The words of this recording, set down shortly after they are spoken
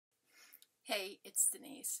Hey, it's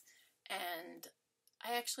Denise, and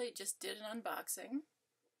I actually just did an unboxing,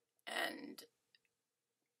 and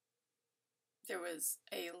there was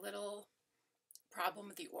a little problem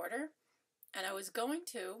with the order, and I was going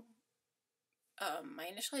to, my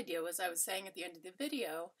initial idea was I was saying at the end of the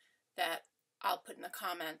video that I'll put in the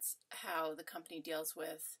comments how the company deals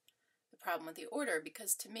with the problem with the order,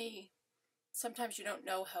 because to me, sometimes you don't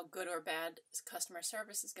know how good or bad customer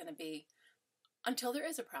service is going to be until there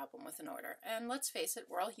is a problem with an order. And let's face it,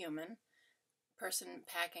 we're all human. A person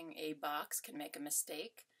packing a box can make a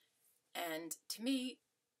mistake. And to me,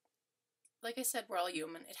 like I said, we're all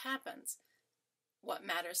human. It happens. What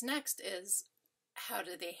matters next is how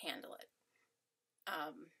do they handle it?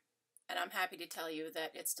 And I'm happy to tell you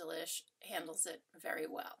that It's Delish handles it very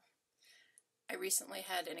well. I recently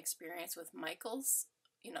had an experience with Michael's,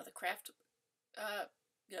 the craft,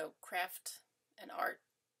 craft and art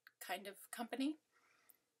kind of company,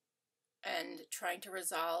 and trying to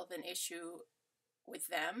resolve an issue with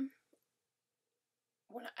them.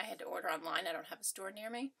 When I had to order online, I don't have a store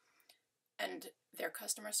near me, and their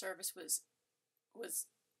customer service was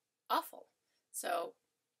awful. So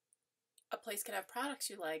a place can have products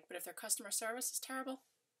you like, but if their customer service is terrible,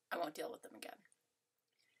 I won't deal with them again.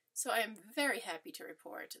 So I am very happy to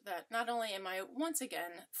report that not only am I once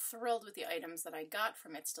again thrilled with the items that I got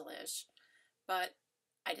from It's Delish, but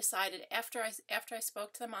I decided after I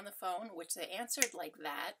spoke to them on the phone, which they answered like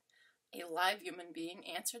that, a live human being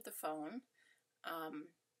answered the phone,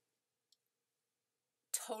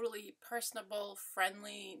 totally personable,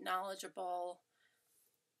 friendly, knowledgeable.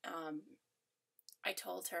 I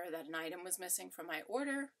told her that an item was missing from my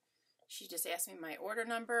order. She just asked me my order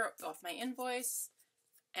number off my invoice,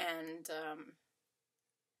 and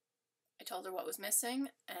I told her what was missing,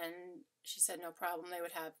 and she said no problem, they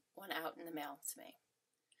would have one out in the mail to me.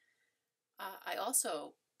 I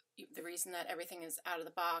also, the reason that everything is out of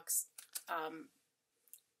the box,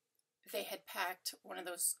 they had packed one of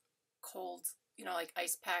those cold, like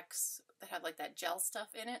ice packs that have like that gel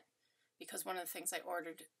stuff in it, because one of the things I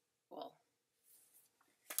ordered, well,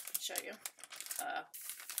 I'll show you.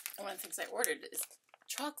 One of the things I ordered is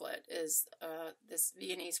chocolate, is this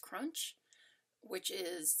Viennese Crunch, which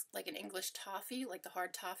is like an English toffee, like the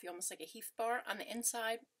hard toffee, almost like a Heath bar on the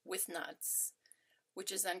inside with nuts,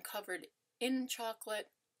 which is then covered in chocolate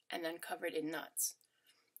and then covered in nuts.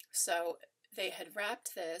 So they had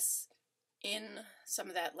wrapped this in some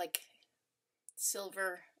of that like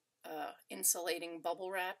silver insulating bubble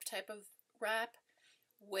wrap type of wrap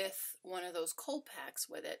with one of those cold packs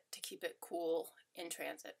with it to keep it cool in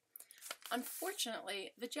transit.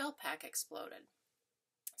 Unfortunately, the gel pack exploded.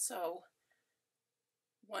 So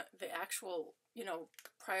the actual,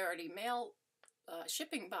 priority mail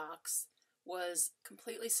shipping box was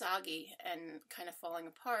completely soggy and kind of falling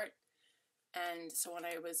apart. And so when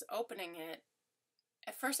I was opening it,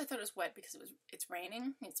 at first I thought it was wet because it's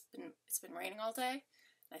raining. It's been raining all day.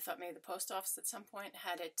 And I thought maybe the post office at some point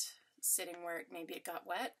had it sitting where maybe it got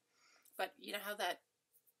wet. But you know how that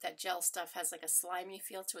gel stuff has like a slimy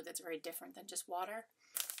feel to it that's very different than just water?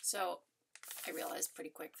 So I realized pretty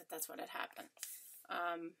quick that that's what had happened.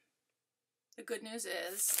 The good news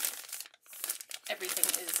is everything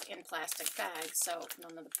is in plastic bags, so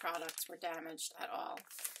none of the products were damaged at all.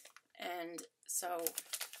 And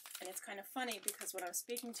it's kind of funny because when I was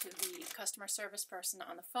speaking to the customer service person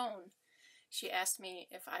on the phone, she asked me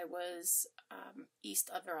if I was east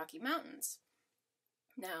of the Rocky Mountains.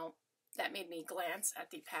 Now, that made me glance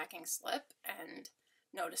at the packing slip and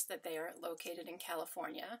notice that they are located in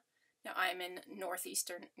California. Now, I'm in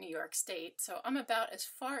northeastern New York State, so I'm about as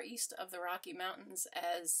far east of the Rocky Mountains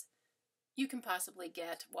as you can possibly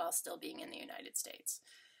get while still being in the United States.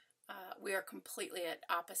 We are completely at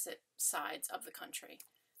opposite sides of the country.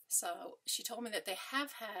 So she told me that they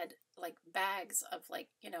have had like bags of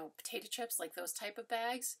potato chips, like those type of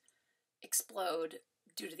bags, explode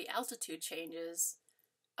due to the altitude changes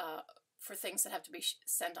for things that have to be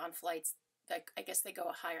sent on flights that I guess they go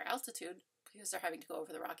a higher altitude because they're having to go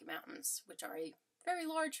over the Rocky Mountains, which are a very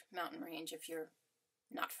large mountain range if you're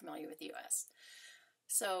not familiar with the U.S.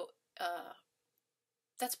 So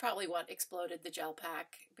that's probably what exploded the gel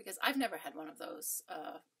pack, because I've never had one of those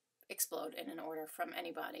explode in an order from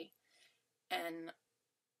anybody. And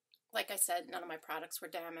like I said, none of my products were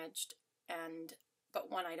damaged,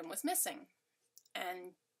 but one item was missing.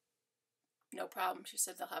 And no problem, she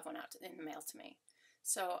said they'll have one out in the mail to me.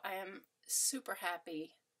 So I am super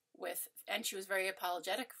happy with, and she was very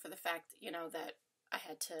apologetic for the fact, that I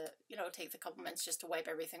had to, take the couple minutes just to wipe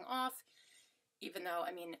everything off, even though,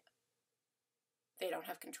 they don't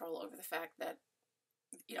have control over the fact that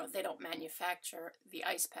you know, they don't manufacture the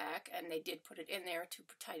ice pack, and they did put it in there to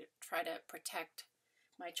try to protect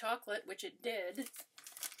my chocolate, which it did.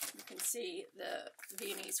 You can see the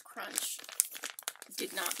Viennese Crunch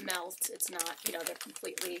did not melt. It's not, you know, they're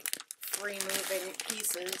completely free-moving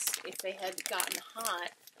pieces. If they had gotten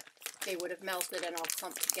hot, they would have melted and all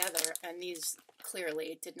clumped together, and these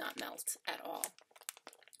clearly did not melt at all.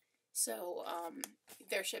 So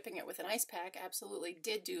they're shipping it with an ice pack absolutely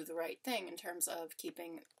did do the right thing in terms of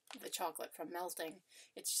keeping the chocolate from melting.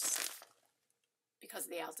 It's just because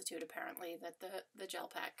of the altitude, apparently, that the gel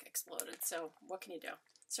pack exploded. So what can you do?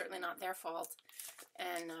 Certainly not their fault.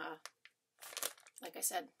 And like I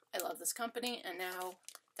said, I love this company, and now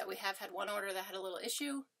that we have had one order that had a little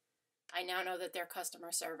issue, I now know that their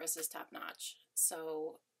customer service is top-notch.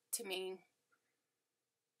 So to me,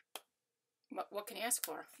 what can you ask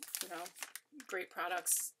for? You know, great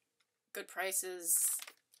products, good prices.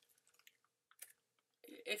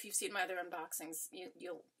 If you've seen my other unboxings,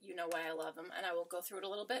 you know why I love them, and I will go through it a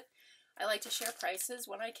little bit. I like to share prices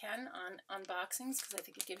when I can on unboxings because I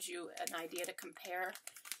think it gives you an idea to compare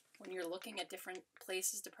when you're looking at different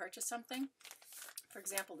places to purchase something. For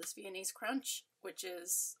example, this Viennese Crunch, which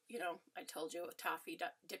is, you know, I told you, a toffee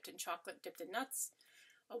dipped in chocolate, dipped in nuts.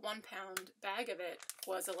 A 1 pound bag of it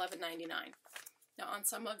was $11.99. Now, on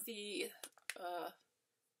some of the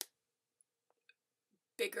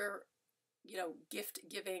bigger, you know,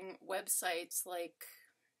 gift-giving websites, like,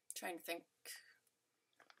 trying to think,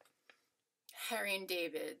 Harry and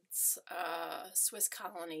David's, Swiss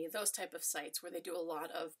Colony, those type of sites where they do a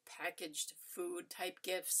lot of packaged food type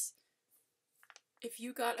gifts. If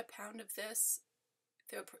you got a pound of this,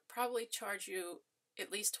 they'll probably charge you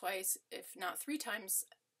at least twice, if not 3 times,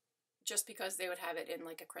 just because they would have it in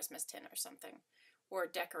like a Christmas tin or something, or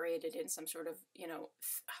decorated in some sort of, you know,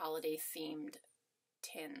 holiday themed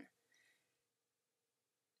tin.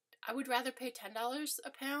 I would rather pay $10 a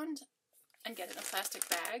pound and get it in a plastic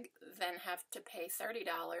bag than have to pay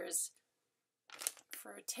 $30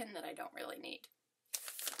 for a tin that I don't really need.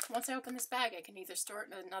 Once I open this bag, I can either store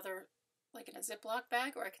it in another, like in a Ziploc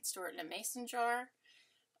bag, or I can store it in a mason jar.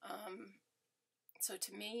 So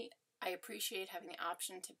to me, I appreciate having the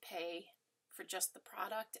option to pay for just the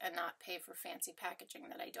product and not pay for fancy packaging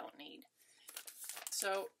that I don't need.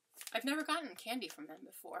 So I've never gotten candy from them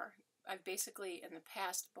before. I've basically in the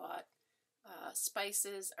past bought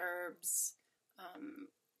spices, herbs,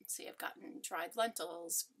 let's see, I've gotten dried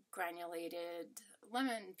lentils, granulated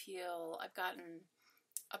lemon peel. I've gotten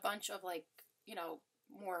a bunch of, like, you know,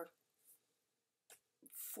 more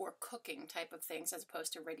for cooking type of things as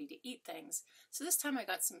opposed to ready to eat things. So this time I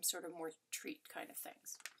got some sort of more treat kind of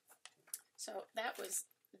things. So that was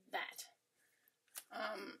that.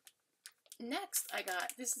 Next I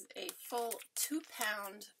got, this is a full 2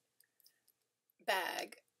 pound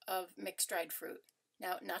bag of mixed dried fruit.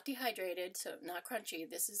 Now, not dehydrated, so not crunchy.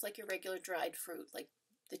 This is like your regular dried fruit, like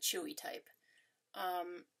the chewy type.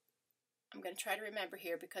 I'm going to try to remember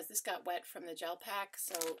here because this got wet from the gel pack,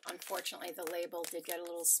 so unfortunately the label did get a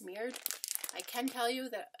little smeared. I can tell you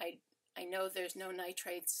that I know there's no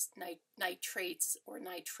nitrates or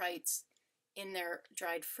nitrites in their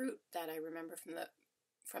dried fruit that I remember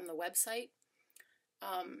from the website.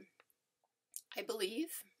 I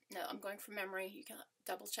believe, now I'm going from memory, you can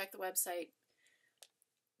double check the website,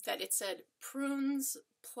 that it said prunes,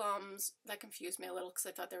 plums. That confused me a little because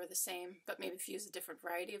I thought they were the same, but maybe if you use a different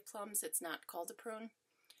variety of plums, it's not called a prune.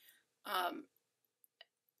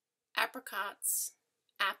 Apricots,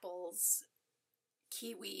 apples,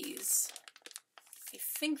 kiwis. I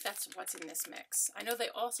think that's what's in this mix. I know they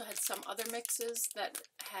also had some other mixes that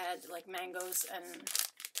had like mangoes, and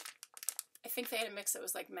I think they had a mix that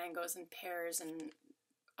was like mangoes and pears and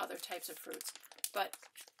other types of fruits. But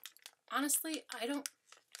honestly, I don't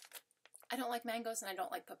like mangoes and I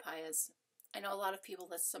don't like papayas. I know a lot of people,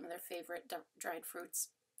 that's some of their favorite dried fruits.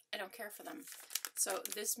 I don't care for them. So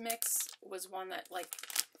this mix was one that, like,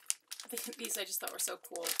 these I just thought were so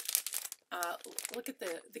cool. Look at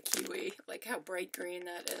the kiwi, like how bright green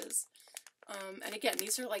that is. And again,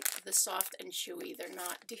 these are like the soft and chewy. They're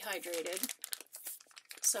not dehydrated.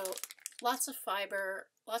 So lots of fiber,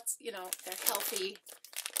 lots, you know, they're healthy.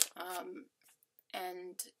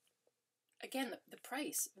 And again, the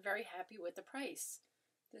price, very happy with the price.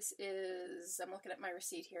 This is, I'm looking at my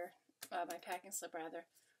receipt here, my packing slip rather.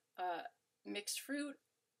 Mixed fruit,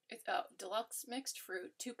 deluxe mixed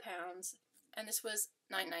fruit, 2 pounds, and this was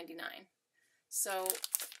 $9.99. So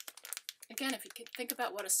again, if you could think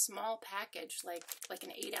about what a small package, like an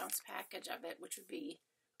 8-ounce package of it, which would be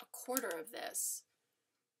a quarter of this,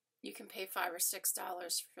 you can pay $5 or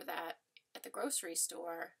 $6 for that at the grocery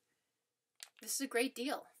store. this is a great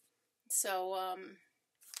deal. So,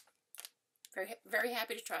 very, very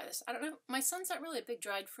happy to try this. I don't know, my son's not really a big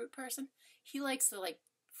dried fruit person. He likes the, like,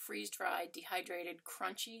 freeze-dried, dehydrated,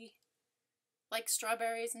 crunchy, like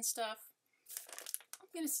strawberries and stuff. I'm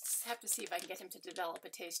going to have to see if I can get him to develop a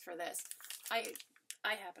taste for this. I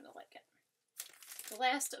happen to like it. The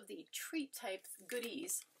last of the treat-type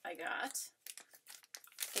goodies I got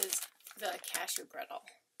is the cashew brittle.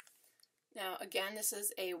 Now, again, this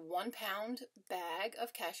is a 1 pound bag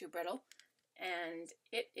of cashew brittle, and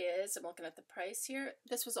it is, I'm looking at the price here,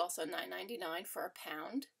 this was also $9.99 for a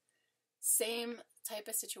pound. Same type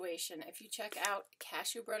of situation. If you check out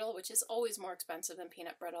cashew brittle, which is always more expensive than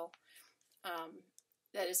peanut brittle,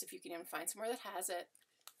 that is if you can even find somewhere that has it,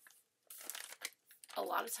 a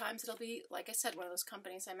lot of times it'll be, like I said, one of those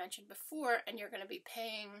companies I mentioned before, and you're going to be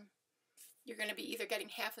paying, you're going to be either getting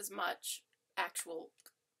half as much actual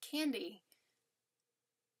candy,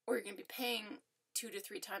 or you're going to be paying 2 to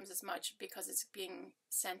 3 times as much because it's being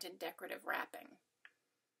sent in decorative wrapping.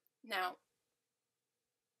 Now,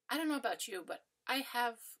 I don't know about you, but I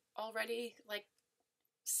have already, like,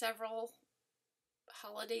 several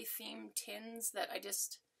holiday themed tins that I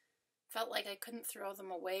just felt like I couldn't throw them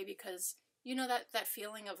away because, you know, that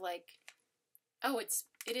feeling of like, oh,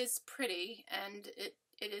 it is pretty and it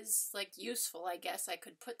is, like, useful, I guess. I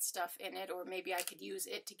could put stuff in it, or maybe I could use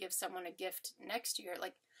it to give someone a gift next year.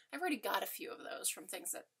 Like, I've already got a few of those from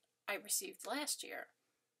things that I received last year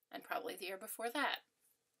and probably the year before that.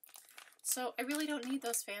 So I really don't need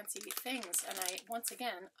those fancy things, and I, once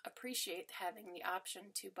again, appreciate having the option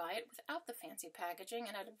to buy it without the fancy packaging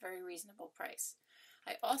and at a very reasonable price.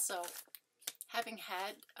 I also, having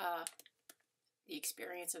had the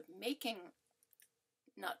experience of making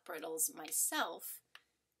nut brittles myself,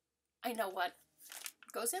 I know what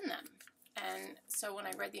goes in them. And so when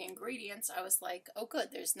I read the ingredients, I was like, oh good,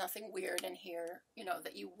 there's nothing weird in here, you know,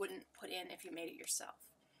 that you wouldn't put in if you made it yourself.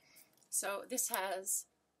 So this has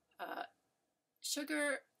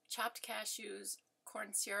sugar, chopped cashews,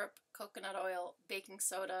 corn syrup, coconut oil, baking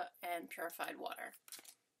soda, and purified water.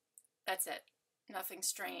 That's it. Nothing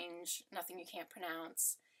strange, nothing you can't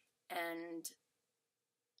pronounce. And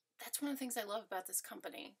that's one of the things I love about this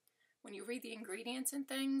company. When you read the ingredients and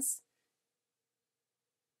things,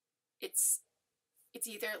 it's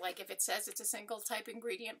either, like, if it says it's a single type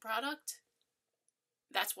ingredient product,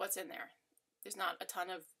 that's what's in there. There's not a ton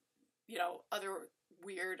of, you know, other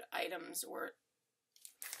weird items or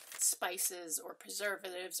spices or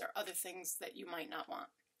preservatives or other things that you might not want.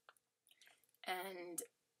 And,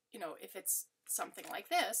 you know, if it's something like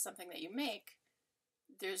this, something that you make,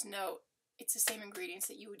 there's no, it's the same ingredients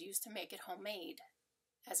that you would use to make it homemade,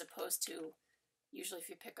 as opposed to, usually if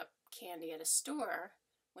you pick up candy at a store,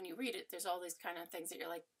 when you read it, there's all these kind of things that you're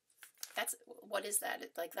like, what is that?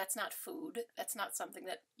 Like, that's not food. That's not something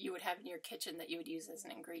that you would have in your kitchen that you would use as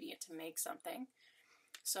an ingredient to make something.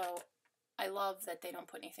 So I love that they don't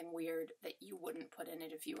put anything weird that you wouldn't put in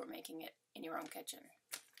it if you were making it in your own kitchen.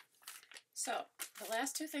 So the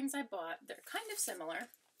last 2 things I bought, they're kind of similar.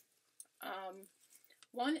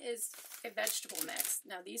 One is a vegetable mix.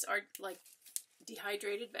 Now these are like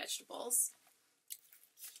dehydrated vegetables.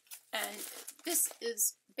 And this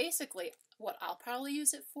is basically what I'll probably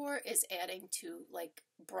use it for, is adding to, like,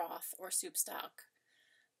 broth or soup stock,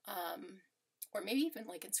 or maybe even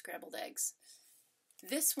like in scrambled eggs.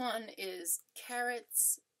 This one is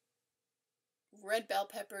carrots, red bell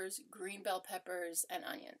peppers, green bell peppers, and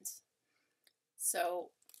onions.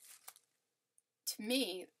 So to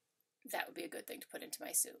me, that would be a good thing to put into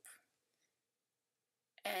my soup.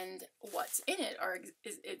 And what's in it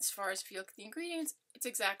is, as far as if you look at the ingredients, it's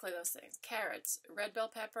exactly those things. Carrots, red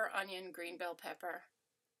bell pepper, onion, green bell pepper.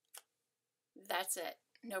 That's it.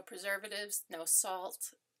 No preservatives, no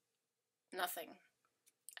salt, nothing.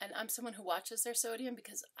 And I'm someone who watches their sodium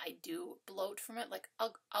because I do bloat from it. Like,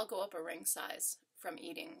 I'll go up a ring size from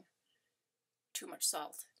eating too much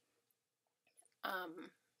salt.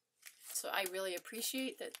 So I really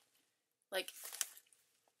appreciate that, like,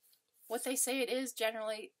 what they say it is,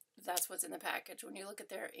 generally, that's what's in the package. When you look at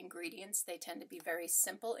their ingredients, they tend to be very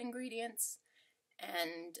simple ingredients,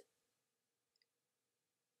 and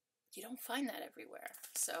you don't find that everywhere.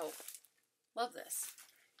 So, love this.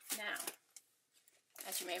 Now,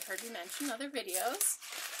 as you may have heard me mention in other videos,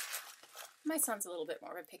 my son's a little bit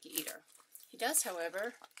more of a picky eater. He does,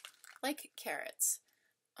 however, like carrots.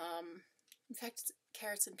 In fact,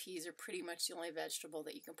 carrots and peas are pretty much the only vegetable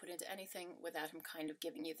that you can put into anything without him kind of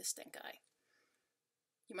giving you the stink eye.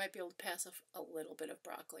 You might be able to pass off a little bit of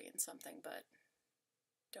broccoli in something, but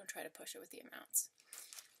don't try to push it with the amounts.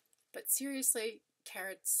 But seriously,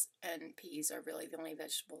 carrots and peas are really the only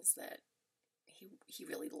vegetables that he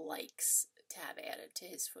really likes to have added to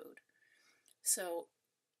his food. So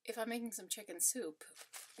if I'm making some chicken soup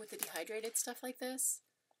with the dehydrated stuff like this,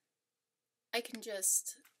 I can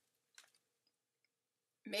just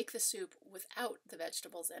make the soup without the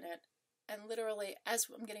vegetables in it, and literally, as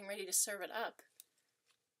I'm getting ready to serve it up,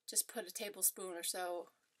 just put a tablespoon or so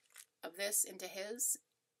of this into his,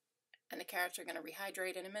 and the carrots are going to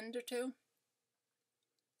rehydrate in a minute or two,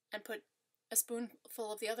 and put a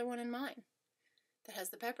spoonful of the other one in mine that has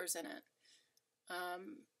the peppers in it.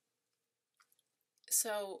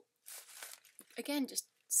 So, again, just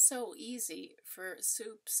so easy for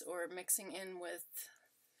soups or mixing in with,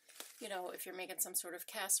 you know, if you're making some sort of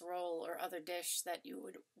casserole or other dish that you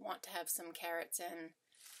would want to have some carrots in.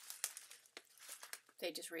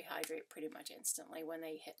 They just rehydrate pretty much instantly when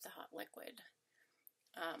they hit the hot liquid.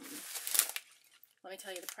 Let me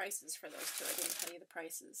tell you the prices for those two. I didn't tell you the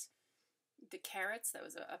prices. The carrots, that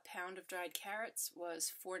was a pound of dried carrots,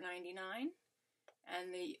 was $4.99,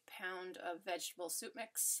 and the pound of vegetable soup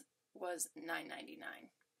mix was $9.99.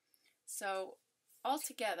 So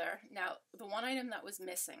altogether, now the one item that was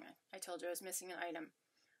missing, I told you I was missing an item,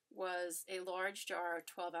 was a large jar,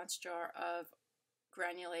 12-ounce jar of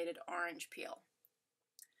granulated orange peel.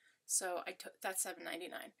 So that's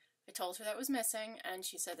 $7.99. I told her that was missing, and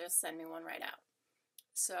she said they'll send me one right out.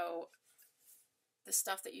 So the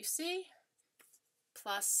stuff that you see,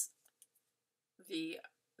 plus the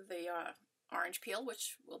orange peel,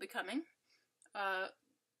 which will be coming,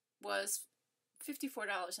 was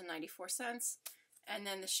 $54.94, and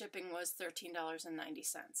then the shipping was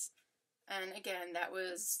 $13.90. And again, that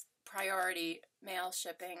was priority mail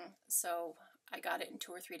shipping, so I got it in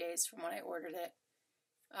 2 or 3 days from when I ordered it,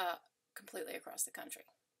 completely across the country.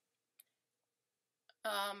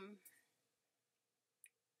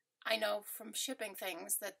 I know from shipping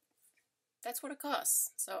things that that's what it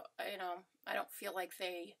costs. So, you know, I don't feel like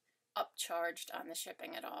they upcharged on the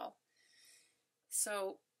shipping at all.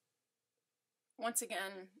 So, once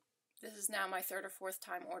again, this is now my 3rd or 4th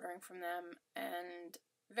time ordering from them, and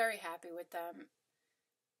very happy with them.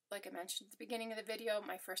 Like I mentioned at the beginning of the video,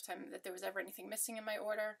 my first time that there was ever anything missing in my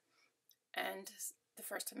order, and the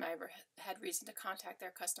first time I ever had reason to contact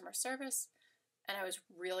their customer service, and I was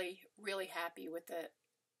really, really happy with the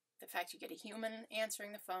fact you get a human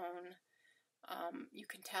answering the phone. You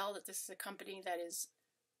can tell that this is a company that is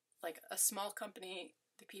like a small company.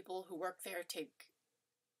 The people who work there take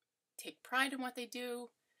pride in what they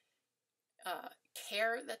do,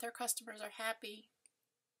 care that their customers are happy,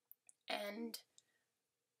 and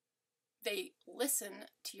they listen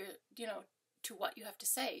to your, to what you have to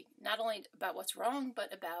say, not only about what's wrong,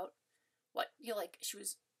 but about what you like. She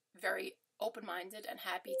was very open-minded and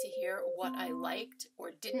happy to hear what I liked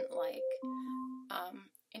or didn't like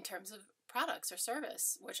in terms of products or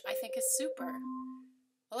service, which I think is super.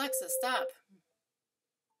 Alexa, stop.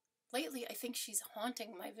 Lately, I think she's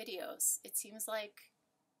haunting my videos. It seems like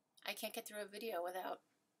I can't get through a video without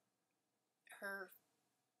her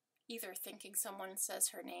either thinking someone says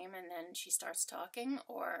her name and then she starts talking,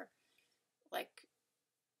 or like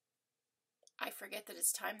I forget that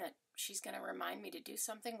it's time that she's going to remind me to do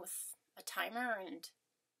something with a timer, and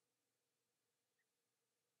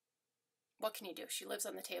what can you do? She lives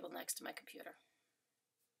on the table next to my computer.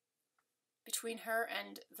 Between her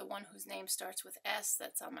and the one whose name starts with S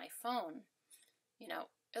that's on my phone,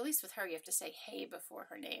 at least with her you have to say hey before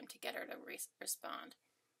her name to get her to respond.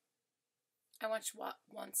 I once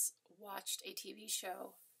watched a TV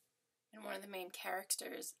show, and one of the main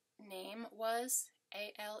characters' name was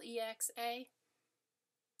Alexa.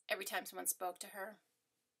 Every time someone spoke to her,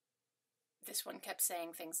 this one kept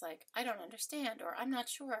saying things like, I don't understand, or I'm not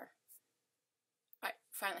sure. I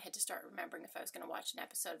finally had to start remembering if I was going to watch an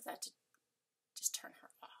episode of that to just turn her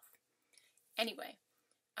off. Anyway,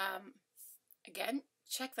 again,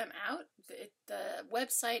 check them out. The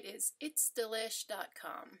website is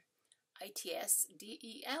itsdelish.com.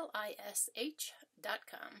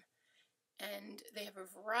 itsdelish.com. And they have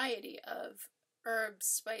a variety of herbs,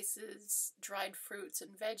 spices, dried fruits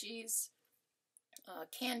and veggies,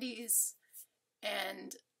 candies,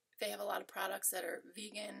 and they have a lot of products that are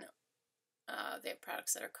vegan. They have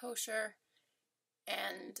products that are kosher,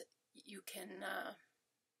 and you can,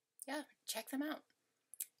 check them out.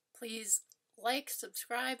 Please like,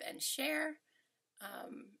 subscribe, and share.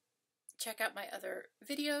 Check out my other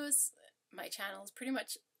videos. My channel is pretty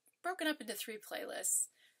much broken up into 3 playlists.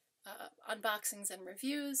 Unboxings and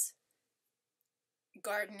reviews,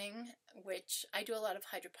 gardening, which I do a lot of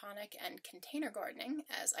hydroponic and container gardening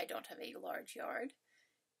as I don't have a large yard.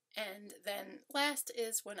 And then last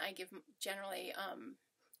is when I give generally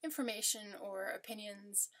information or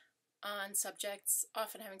opinions on subjects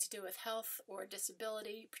often having to do with health or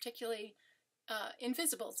disability, particularly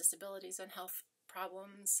invisible disabilities and health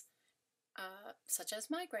problems such as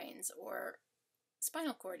migraines or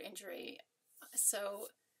spinal cord injury. So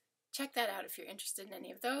check that out if you're interested in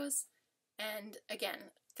any of those. And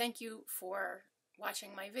again, thank you for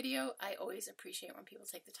watching my video. I always appreciate when people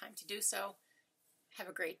take the time to do so. Have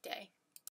a great day.